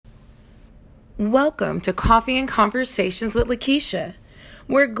Welcome to Coffee and Conversations with Lakeisha.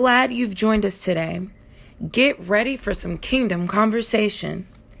 We're glad you've joined us today. Get ready for some kingdom conversation.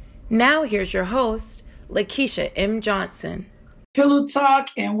 Now here's your host, Lakeisha M. Johnson. Pillow talk,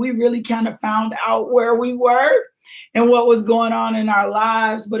 and we really kind of found out where we were and what was going on in our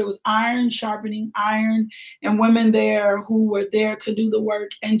lives, but it was iron sharpening iron, and women there who were there to do the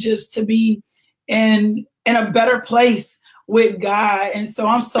work and just to be in a better place with God. And so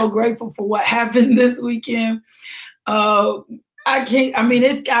I'm so grateful for what happened this weekend.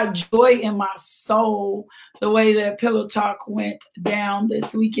 It's got joy in my soul the way that Pillow Talk went down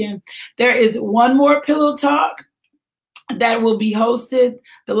this weekend. There is one more Pillow Talk that will be hosted.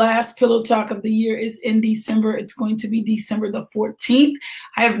 The last Pillow Talk of the year is in December. It's going to be December the 14th.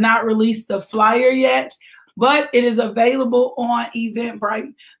 I have not released the flyer yet, but it is available on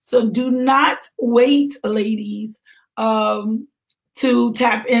Eventbrite. So do not wait, ladies, to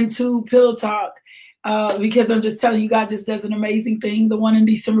tap into Pillow Talk, because I'm just telling you, God just does an amazing thing. The one in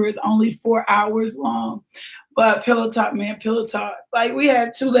December is only 4 hours long. But Pillow Talk, man, Pillow Talk. Like, we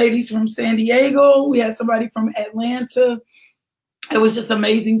had two ladies from San Diego. We had somebody from Atlanta. It was just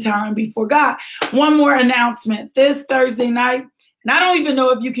amazing time before God. One more announcement. This Thursday night, and I don't even know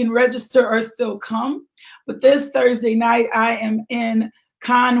if you can register or still come, but this Thursday night, I am in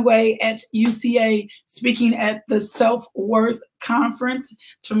Conway at UCA speaking at the Self-Worth Conference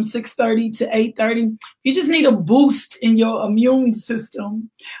from 6:30 to 8:30. If you just need a boost in your immune system,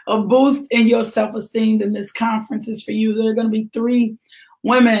 a boost in your self-esteem, then this conference is for you. There are going to be 3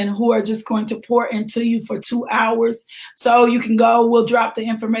 women who are just going to pour into you for 2 hours. So you can go. We'll drop the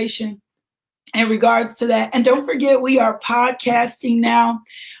information in regards to that. And don't forget, we are podcasting now.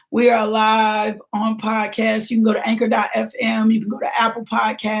 We are live on podcasts. You can go to anchor.fm. You can go to Apple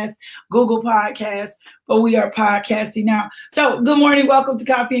Podcasts, Google Podcasts, but we are podcasting now. So good morning. Welcome to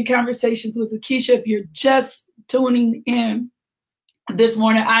Coffee and Conversations with Lakeisha. If you're just tuning in this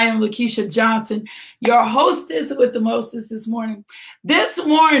morning, I am Lakeisha Johnson, your hostess with the mostest this morning. This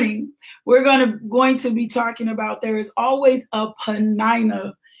morning, we're going to be talking about there is always a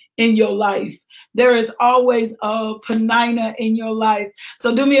Penina in your life. There is always a Penina in your life.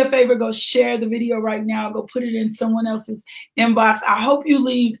 So do me a favor, go share the video right now. Go put it in someone else's inbox. I hope you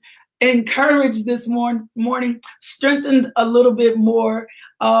leave encouraged this morning, strengthened a little bit more,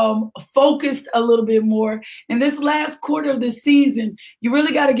 focused a little bit more. In this last quarter of the season, you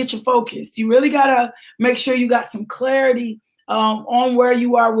really got to get your focus. You really got to make sure you got some clarity on where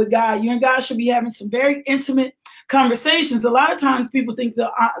you are with God. You and God should be having some very intimate conversations. A lot of times people think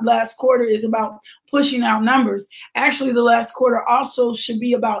the last quarter is about pushing out numbers. Actually, the last quarter also should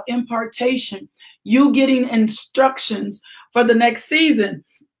be about impartation, you getting instructions for the next season.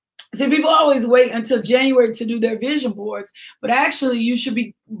 See, people always wait until January to do their vision boards, but actually you should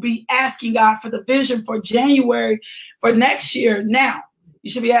be asking God for the vision for January for next year now.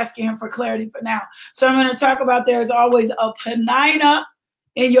 You should be asking him for clarity for now. So I'm going to talk about there's always a Penina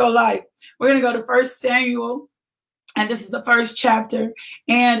in your life. We're going to go to 1 Samuel. And this is the first chapter.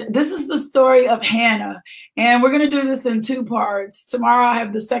 And this is the story of Hannah. And we're going to do this in 2 parts. Tomorrow I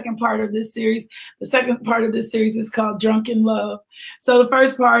have the second part of this series. The second part of this series is called Drunk in Love. So the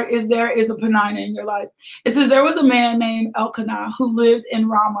first part is there is a Penina in your life. It says, there was a man named Elkanah who lived in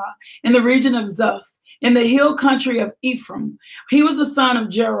Ramah in the region of Zuph, in the hill country of Ephraim. He was the son of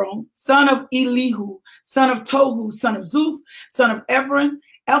Jeroham, son of Elihu, son of Tohu, son of Zuph, son of Ephron.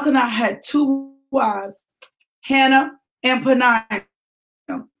 Elkanah had 2 wives, Hannah and Penina,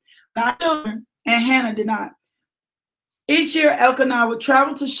 not children, and Hannah did not. Each year, Elkanah would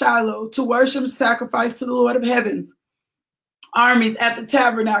travel to Shiloh to worship and sacrifice to the Lord of Heaven's armies at the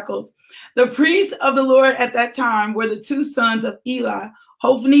tabernacles. The priests of the Lord at that time were the 2 sons of Eli,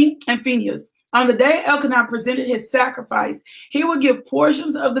 Hophni and Phinehas. On the day Elkanah presented his sacrifice, he would give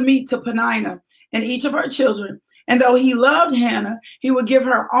portions of the meat to Penina and each of her children. And though he loved Hannah, he would give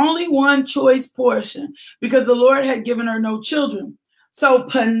her only one choice portion because the Lord had given her no children. So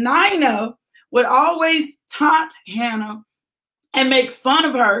Penina would always taunt Hannah and make fun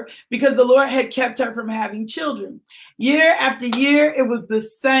of her because the Lord had kept her from having children. Year after year, it was the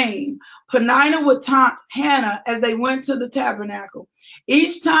same. Penina would taunt Hannah as they went to the tabernacle.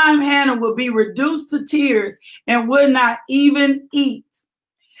 Each time Hannah would be reduced to tears and would not even eat.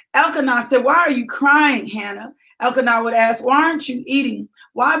 Elkanah said, "Why are you crying, Hannah?" Elkanah would ask, "Why aren't you eating?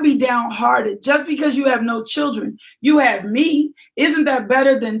 Why be downhearted? Just because you have no children, you have me. Isn't that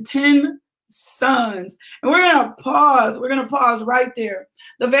better than 10 sons?" And we're going to pause. We're going to pause right there.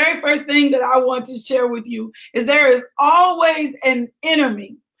 The very first thing that I want to share with you is there is always an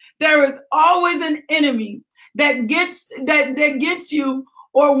enemy. There is always an enemy that gets you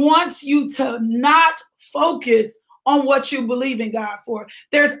or wants you to not focus on what you believe in God for.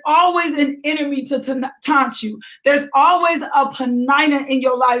 There's always an enemy to taunt you. There's always a penina in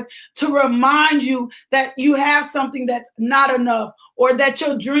your life to remind you that you have something that's not enough, or that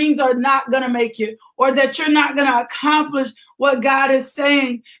your dreams are not going to make it, or that you're not going to accomplish what God is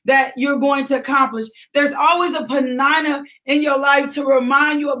saying that you're going to accomplish. There's always a penina in your life to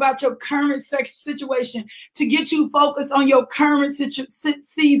remind you about your current situation, to get you focused on your current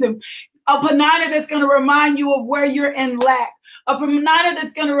season. A penina that's going to remind you of where you're in lack. A penina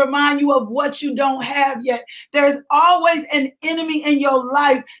that's going to remind you of what you don't have yet. There's always an enemy in your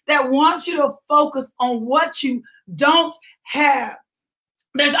life that wants you to focus on what you don't have.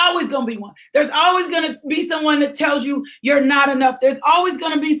 There's always going to be one. There's always going to be someone that tells you you're not enough. There's always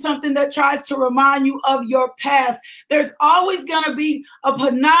going to be something that tries to remind you of your past. There's always going to be a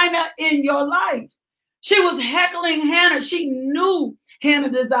penina in your life. She was heckling Hannah. She knew Hannah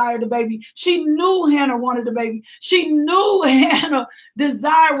desired the baby. She knew Hannah wanted the baby. She knew Hannah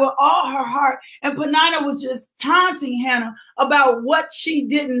desired with all her heart. And Penina was just taunting Hannah about what she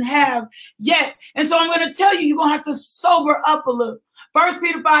didn't have yet. And so I'm going to tell you, you're going to have to sober up a little. 1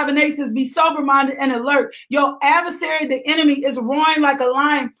 Peter 5:8 says, be sober-minded and alert. Your adversary, the enemy, is roaring like a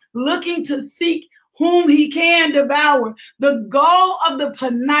lion, looking to seek whom he can devour. The goal of the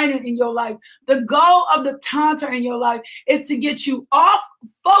penina in your life, the goal of the taunter in your life is to get you off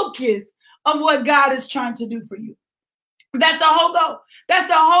focus of what God is trying to do for you. That's the whole goal. That's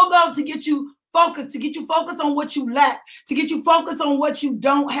the whole goal, to get you focused, to get you focused on what you lack, to get you focused on what you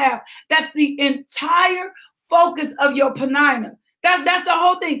don't have. That's the entire focus of your penina. That's the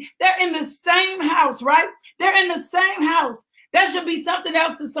whole thing. They're in the same house, right? They're in the same house. That should be something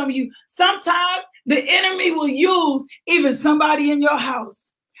else to some of you. Sometimes the enemy will use even somebody in your house.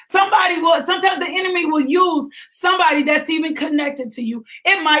 Sometimes the enemy will use somebody that's even connected to you.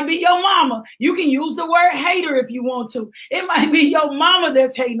 It might be your mama. You can use the word hater if you want to. It might be your mama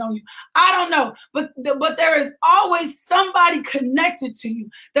that's hating on you. I don't know. But there is always somebody connected to you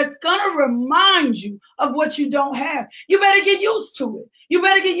that's going to remind you of what you don't have. You better get used to it. You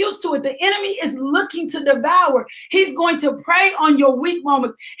better get used to it. The enemy is looking to devour. He's going to prey on your weak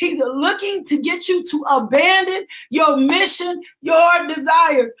moments. He's looking to get you to abandon your mission, your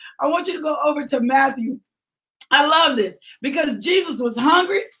desires. I want you to go over to Matthew. I love this because Jesus was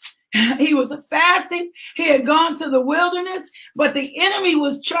hungry. He was fasting. He had gone to the wilderness, but the enemy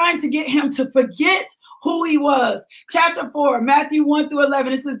was trying to get him to forget who he was. Chapter 4, Matthew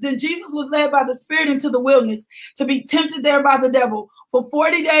 1-11, it says, then Jesus was led by the Spirit into the wilderness to be tempted there by the devil. For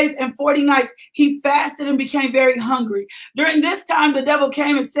 40 days and 40 nights, he fasted and became very hungry. During this time, the devil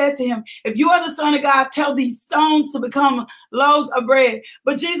came and said to him, if you are the Son of God, tell these stones to become loaves of bread.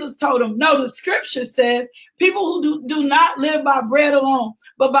 But Jesus told him, no, the scripture says, people who do not live by bread alone,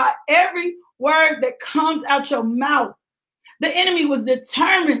 but by every word that comes out your mouth. The enemy was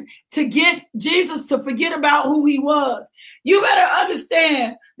determined to get Jesus to forget about who he was. You better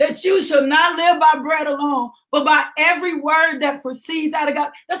understand that you shall not live by bread alone, but by every word that proceeds out of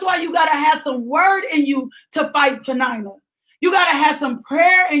God. That's why you got to have some word in you to fight penina. You got to have some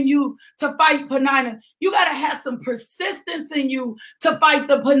prayer in you to fight penina. You got to have some persistence in you to fight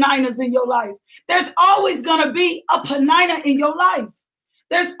the peninas in your life. There's always going to be a penina in your life.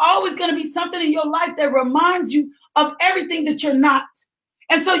 There's always going to be something in your life that reminds you of everything that you're not.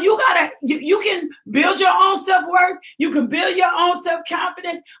 And so you can build your own self-worth. You can build your own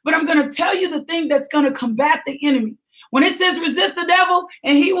self-confidence. But I'm going to tell you the thing that's going to combat the enemy. When it says resist the devil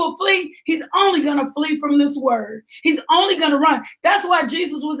and he will flee, he's only going to flee from this word. He's only going to run. That's why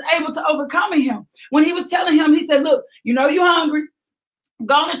Jesus was able to overcome him. When he was telling him, he said, look, you know you're hungry.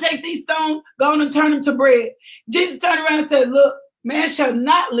 Go on and take these stones. Go on and turn them to bread. Jesus turned around and said, look, man shall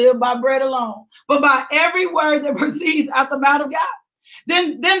not live by bread alone, but by every word that proceeds out the mouth of God.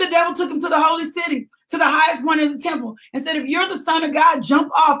 Then the devil took him to the holy city, to the highest point of the temple, and said, if you're the Son of God,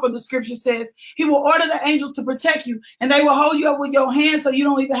 jump off, for the scripture says, he will order the angels to protect you, and they will hold you up with your hands so you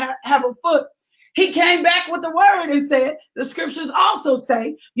don't even have a foot. He came back with the word and said, the scriptures also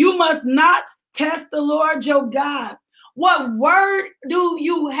say, you must not test the Lord your God. What word do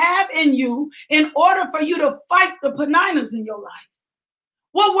you have in you in order for you to fight the peninas in your life?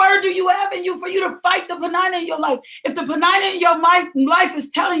 What word do you have in you for you to fight the penina in your life? If the penina in your life is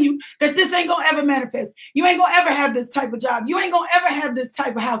telling you that this ain't going to ever manifest, you ain't going to ever have this type of job, you ain't going to ever have this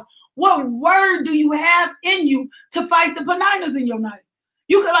type of house, what word do you have in you to fight the peninas in your life?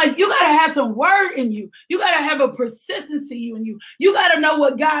 You got to have some word in you. You got to have a persistency in you. You got to know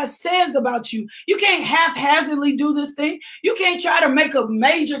what God says about you. You can't haphazardly do this thing. You can't try to make a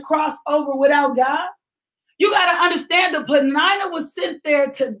major crossover without God. You got to understand the Penina was sent there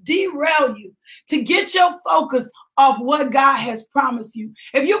to derail you, to get your focus off what God has promised you.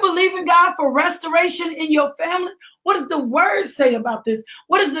 If you believe in God for restoration in your family, what does the word say about this?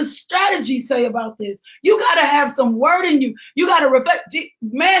 What does the strategy say about this? You got to have some word in you. You got to reflect.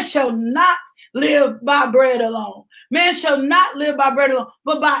 Man shall not live by bread alone. Man shall not live by bread alone,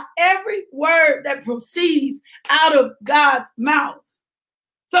 but by every word that proceeds out of God's mouth.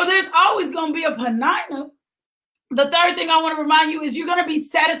 So there's always going to be a Penina. The third thing I want to remind you is you're going to be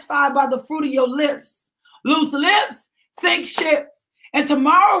satisfied by the fruit of your lips. Loose lips sink ships. And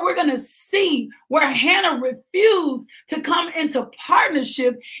tomorrow we're going to see where Hannah refused to come into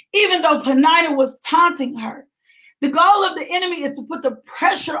partnership, even though Penina was taunting her. The goal of the enemy is to put the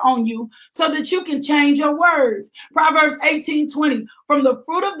pressure on you so that you can change your words. Proverbs 18:20, from the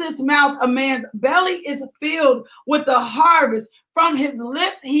fruit of this mouth, a man's belly is filled with the harvest. From his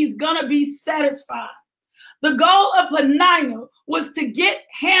lips, he's going to be satisfied. The goal of Penina was to get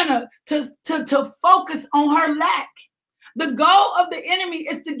Hannah to focus on her lack. The goal of the enemy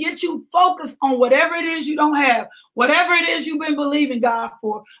is to get you focused on whatever it is you don't have, whatever it is you've been believing God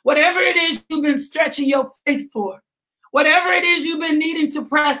for, whatever it is you've been stretching your faith for, whatever it is you've been needing to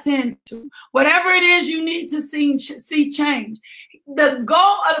press into, whatever it is you need to see change. The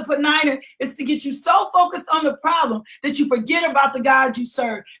goal of the Penina is to get you so focused on the problem that you forget about the God you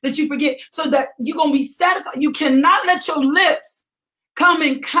serve, that you forget, so that you're going to be satisfied. You cannot let your lips come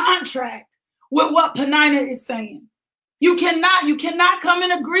in contract with what Penina is saying. You cannot come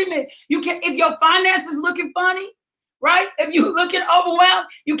in agreement. If your finances looking funny, right? If you're looking overwhelmed,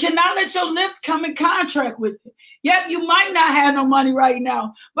 you cannot let your lips come in contract with it. Yep, you might not have no money right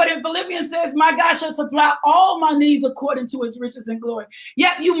now. But in Philippians says, my God shall supply all my needs according to his riches and glory.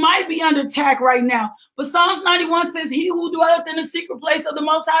 Yep, you might be under attack right now. But Psalms 91 says, he who dwelleth in the secret place of the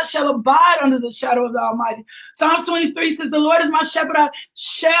Most High shall abide under the shadow of the Almighty. Psalms 23 says, the Lord is my shepherd, I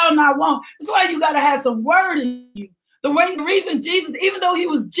shall not want. That's why you got to have some word in you. The reason Jesus, even though he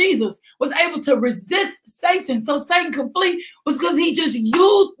was Jesus, was able to resist Satan so Satan could flee was because he just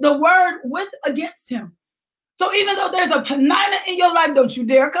used the word against him. So even though there's a Penina in your life, don't you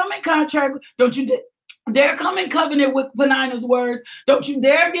dare come in contract. Don't you dare come in covenant with Penina's words. Don't you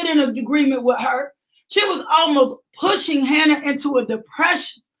dare get in an agreement with her. She was almost pushing Hannah into a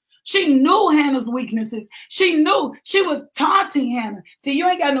depression. She knew Hannah's weaknesses. She knew she was taunting Hannah. See, you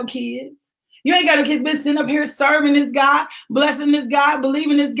ain't got no kids. You ain't got no kids, been sitting up here serving this God, blessing this God,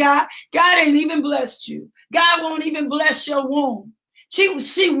 believing this God. God ain't even blessed you. God won't even bless your womb.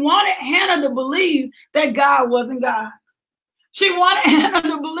 She wanted Hannah to believe that God wasn't God. She wanted Hannah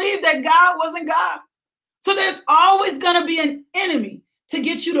to believe that God wasn't God. So there's always going to be an enemy to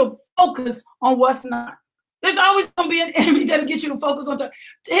get you to focus on what's not. There's always going to be an enemy that'll get you to focus on.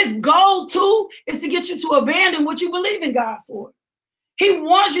 His goal, too, is to get you to abandon what you believe in God for. He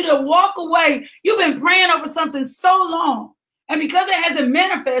wants you to walk away. You've been praying over something so long, and because it hasn't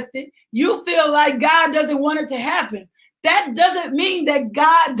manifested, you feel like God doesn't want it to happen. That doesn't mean that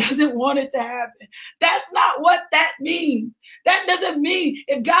God doesn't want it to happen. That's not what that means. That doesn't mean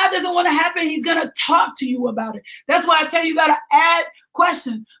if God doesn't want to happen, he's going to talk to you about it. That's why I tell you got to add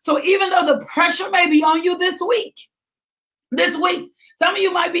questions. So even though the pressure may be on you this week, some of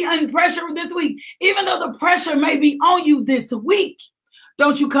you might be under pressure this week, even though the pressure may be on you this week,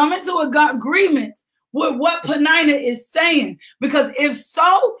 don't you come into agreement with what Penina is saying, because if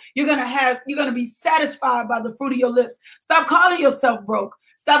so, you're gonna be satisfied by the fruit of your lips. Stop calling yourself broke.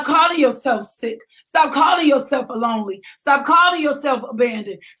 Stop calling yourself sick. Stop calling yourself lonely. Stop calling yourself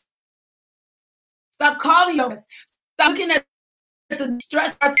abandoned. Stop calling yourself. Stop looking at the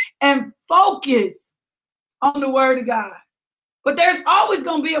stress and focus on the word of God. But there's always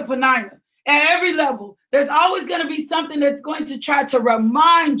gonna be a Penina at every level. There's always gonna be something that's going to try to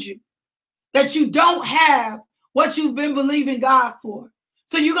remind you that you don't have what you've been believing God for.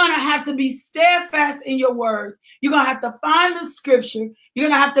 So you're going to have to be steadfast in your words. You're going to have to find the scripture. You're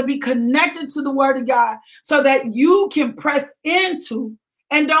going to have to be connected to the word of God so that you can press into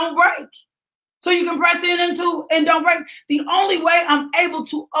and don't break. So you can press into and don't break. The only way I'm able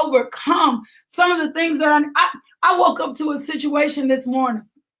to overcome some of the things that I woke up to a situation this morning,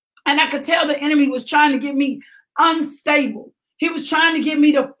 and I could tell the enemy was trying to get me unstable. He was trying to get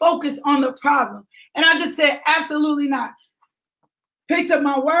me to focus on the problem. And I just said, absolutely not. Picked up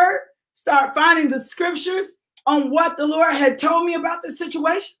my word, start finding the scriptures on what the Lord had told me about the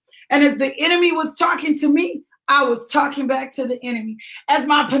situation. And as the enemy was talking to me, I was talking back to the enemy. As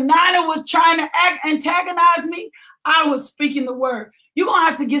my Penina was trying to antagonize me, I was speaking the word. You're going to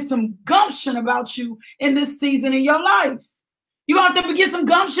have to get some gumption about you in this season in your life. You're going to have to get some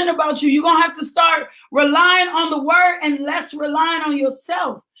gumption about you. You're going to have to start relying on the word and less relying on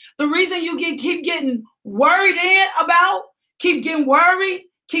yourself. The reason you keep getting worried keep getting worried,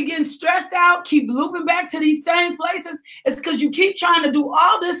 keep getting stressed out, keep looping back to these same places, is because you keep trying to do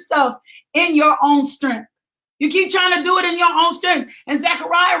all this stuff in your own strength. You keep trying to do it in your own strength. And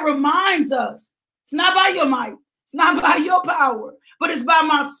Zechariah reminds us, it's not by your might, it's not by your power, but it's by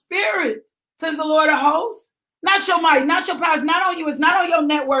my spirit, says the Lord of hosts. Not your might, not your power. It's not on you. It's not on your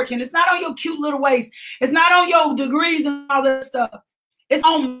networking. It's not on your cute little waist. It's not on your degrees and all that stuff. It's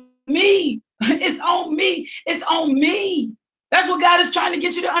on me. It's on me. It's on me. That's what God is trying to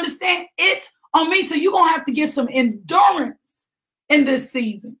get you to understand. It's on me. So you're going to have to get some endurance in this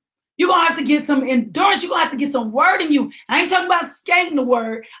season. You're going to have to get some endurance. You're going to have to get some word in you. I ain't talking about skating the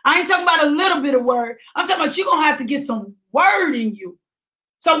word. I ain't talking about a little bit of word. I'm talking about you're going to have to get some word in you.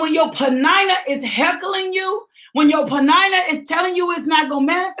 So when your Penina is heckling you, when your Penina is telling you it's not going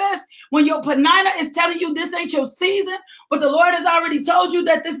to manifest, when your Penina is telling you this ain't your season, but the Lord has already told you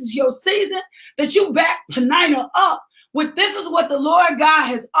that this is your season, that you back Penina up with this is what the Lord God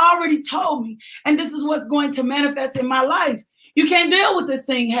has already told me, and this is what's going to manifest in my life. You can't deal with this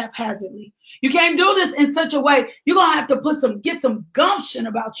thing haphazardly. You can't do this in such a way. You're going to have to get some gumption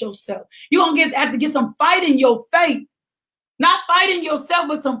about yourself. You're going to have to get some fight in your faith. Not fighting yourself,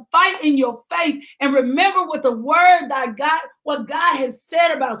 but some fight in your faith. And remember what the word that God, what God has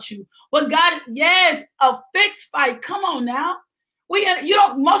said about you. Yes, a fixed fight. Come on now.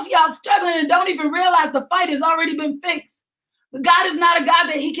 Most of y'all struggling and don't even realize the fight has already been fixed. God is not a God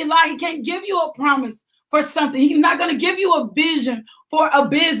that he can lie. He can't give you a promise for something. He's not going to give you a vision for a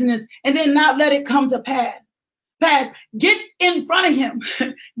business and then not let it come to pass. Get in front of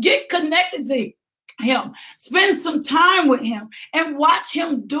him. Get connected to him. Spend some time with him and watch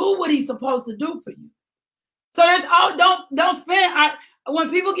him do what he's supposed to do for you. So don't spend. When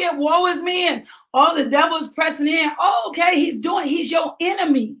people get woe is me and the devil's pressing in. Okay, he's your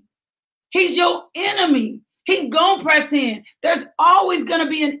enemy. He's your enemy. He's gonna press in. There's always gonna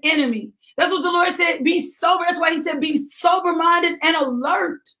be an enemy. That's what the Lord said. Be sober. That's why he said be sober-minded and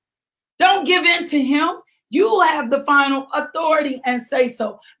alert. Don't give in to him. You have the final authority and say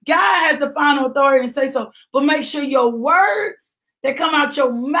so. God has the final authority and say so. But make sure your words that come out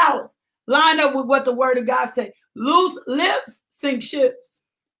your mouth line up with what the word of God said. Loose lips sink ships.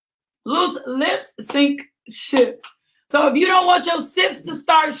 Loose lips sink ships. So if you don't want your ships to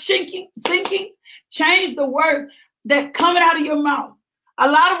start sinking, change the word that coming out of your mouth. A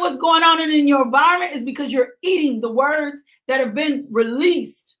lot of what's going on in your environment is because you're eating the words that have been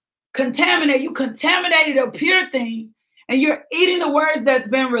released. You contaminated a pure thing, and you're eating the words that's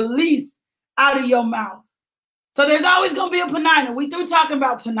been released out of your mouth. So there's always going to be a Penina. We through talking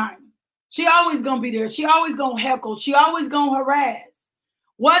about Penina. She always going to be there. She always going to heckle. She always going to harass.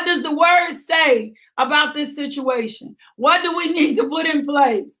 What does the word say about this situation? What do we need to put in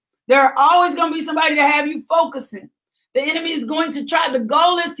place? There are always going to be somebody to have you focusing. The enemy is going to try. The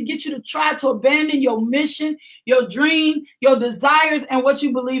goal is to get you to try to abandon your mission, your dream, your desires, and what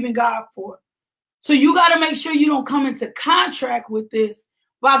you believe in God for. So you got to make sure you don't come into contract with this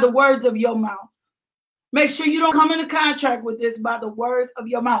by the words of your mouth. Make sure you don't come into contract with this by the words of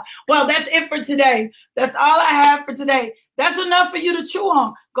your mouth. Well, that's it for today. That's all I have for today. That's enough for you to chew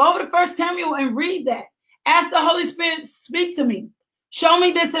on. Go over to 1 Samuel and read that. Ask the Holy Spirit, speak to me. Show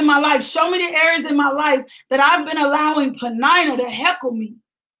me this in my life. Show me the areas in my life that I've been allowing Penina to heckle me.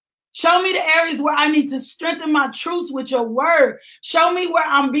 Show me the areas where I need to strengthen my truths with your word. Show me where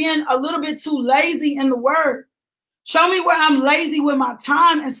I'm being a little bit too lazy in the word. Show me where I'm lazy with my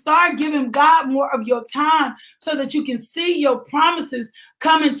time, and start giving God more of your time so that you can see your promises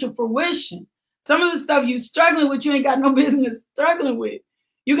come into fruition. Some of the stuff you're struggling with, you ain't got no business struggling with.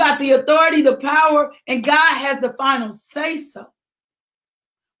 You got the authority, the power, and God has the final say so.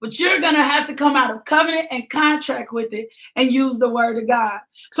 But you're going to have to come out of covenant and contract with it and use the word of God.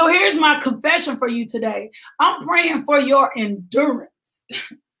 So here's my confession for you today. I'm praying for your endurance.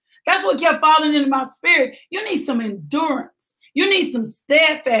 That's what kept falling into my spirit. You need some endurance. You need some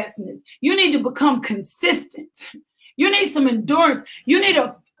steadfastness. You need to become consistent. You need some endurance. You need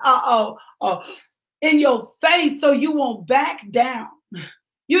in your faith so you won't back down.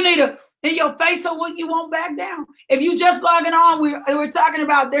 You need in your face so you won't back down. If you just logging on, we're talking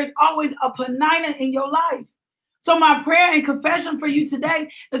about there's always a Penina in your life. So my prayer and confession for you today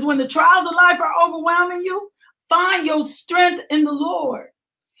is when the trials of life are overwhelming you, find your strength in the Lord.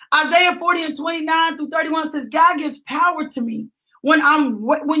 Isaiah 40:29-31 says, God gives power to me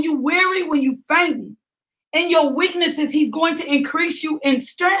when you weary, when you faint. In your weaknesses, he's going to increase you in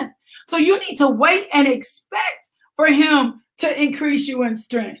strength. So you need to wait and expect for him to increase you in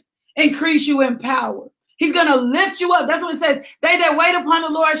strength, increase you in power. He's going to lift you up. That's what it says. They that wait upon the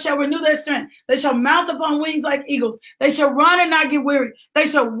Lord shall renew their strength. They shall mount upon wings like eagles. They shall run and not get weary. They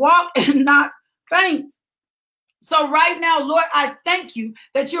shall walk and not faint. So right now, Lord, I thank you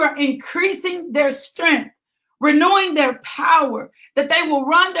that you are increasing their strength, renewing their power, that they will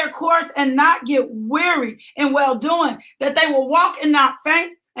run their course and not get weary in well-doing, that they will walk and not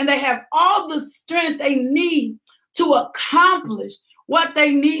faint, and they have all the strength they need to accomplish what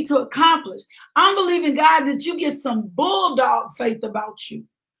they need to accomplish. I'm believing, God, that you get some bulldog faith about you.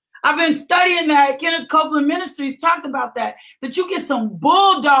 I've been studying that. Kenneth Copeland Ministries talked about that you get some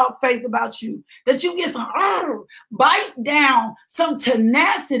bulldog faith about you, that you get some bite down, some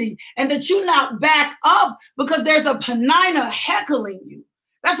tenacity, and that you not back up because there's a Penina heckling you.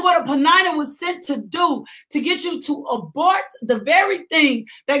 That's what a Penina was sent to do, to get you to abort the very thing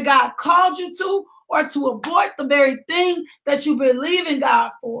that God called you to, or to abort the very thing that you believe in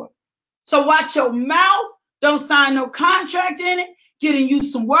God for. So watch your mouth. Don't sign no contract in it. Getting you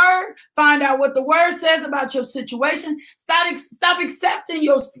some word. Find out what the word says about your situation. Stop accepting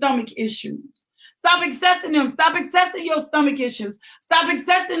your stomach issues. Stop accepting them. Stop accepting your stomach issues. Stop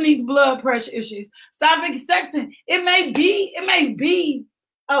accepting these blood pressure issues. Stop accepting. It may be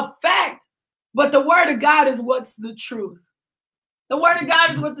a fact, but the word of God is what's the truth. The word of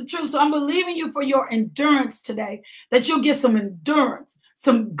God is what the truth. So I'm believing you for your endurance today, that you'll get some endurance,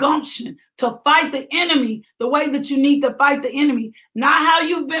 some gumption to fight the enemy the way that you need to fight the enemy. Not how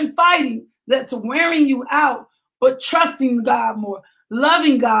you've been fighting that's wearing you out, but trusting God more,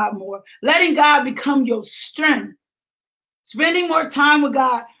 loving God more, letting God become your strength, spending more time with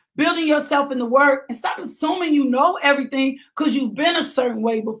God, building yourself in the word, and stop assuming you know everything because you've been a certain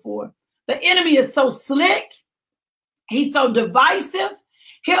way before. The enemy is so slick. He's so divisive.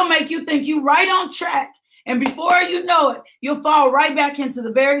 He'll make you think you're right on track. And before you know it, you'll fall right back into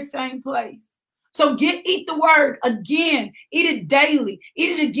the very same place. So eat the word again. Eat it daily.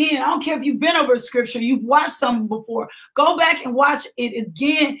 Eat it again. I don't care if you've been over scripture, you've watched something before. Go back and watch it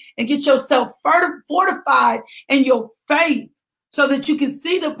again and get yourself fortified in your faith so that you can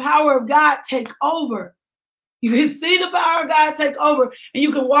see the power of God take over. You can see the power of God take over, and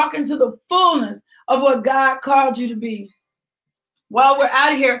you can walk into the fullness of what God called you to be. Well, we're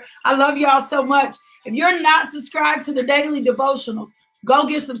out of here. I love y'all so much. If you're not subscribed to the daily devotionals, go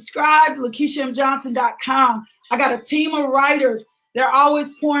get subscribed, LakeishaMJohnson.com. I got a team of writers. They're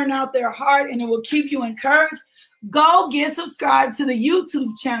always pouring out their heart, and it will keep you encouraged. Go get subscribed to the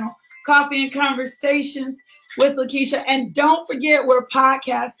YouTube channel, Coffee and Conversations with Lakeisha. And don't forget, we're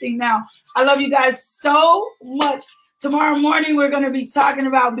podcasting now. I love you guys so much. Tomorrow morning, we're going to be talking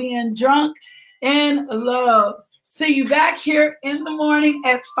about being drunk in love. See you back here in the morning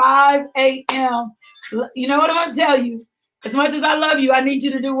at 5 a.m. You know what I'm going to tell you? As much as I love you, I need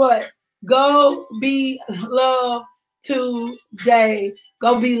you to do what? Go be loved today.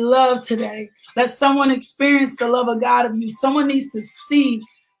 Go be loved today. Let someone experience the love of God of you. Someone needs to see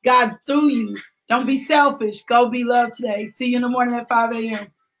God through you. Don't be selfish. Go be loved today. See you in the morning at 5 a.m.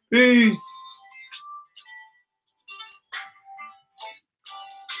 Peace.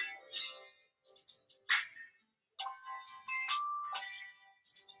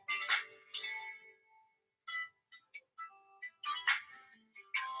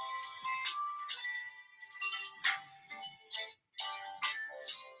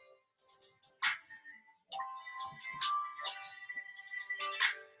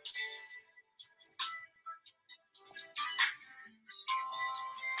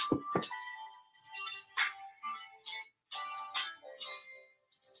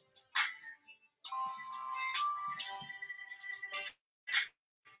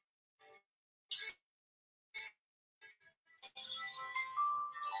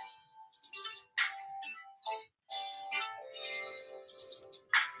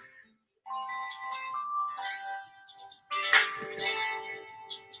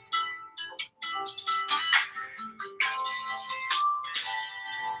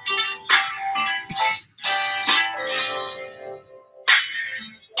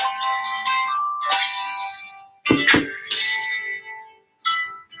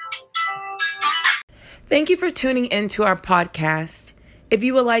 Thank you for tuning into our podcast. If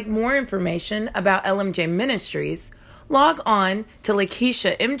you would like more information about LMJ Ministries, log on to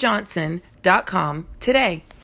LakeishaMJohnson.com today.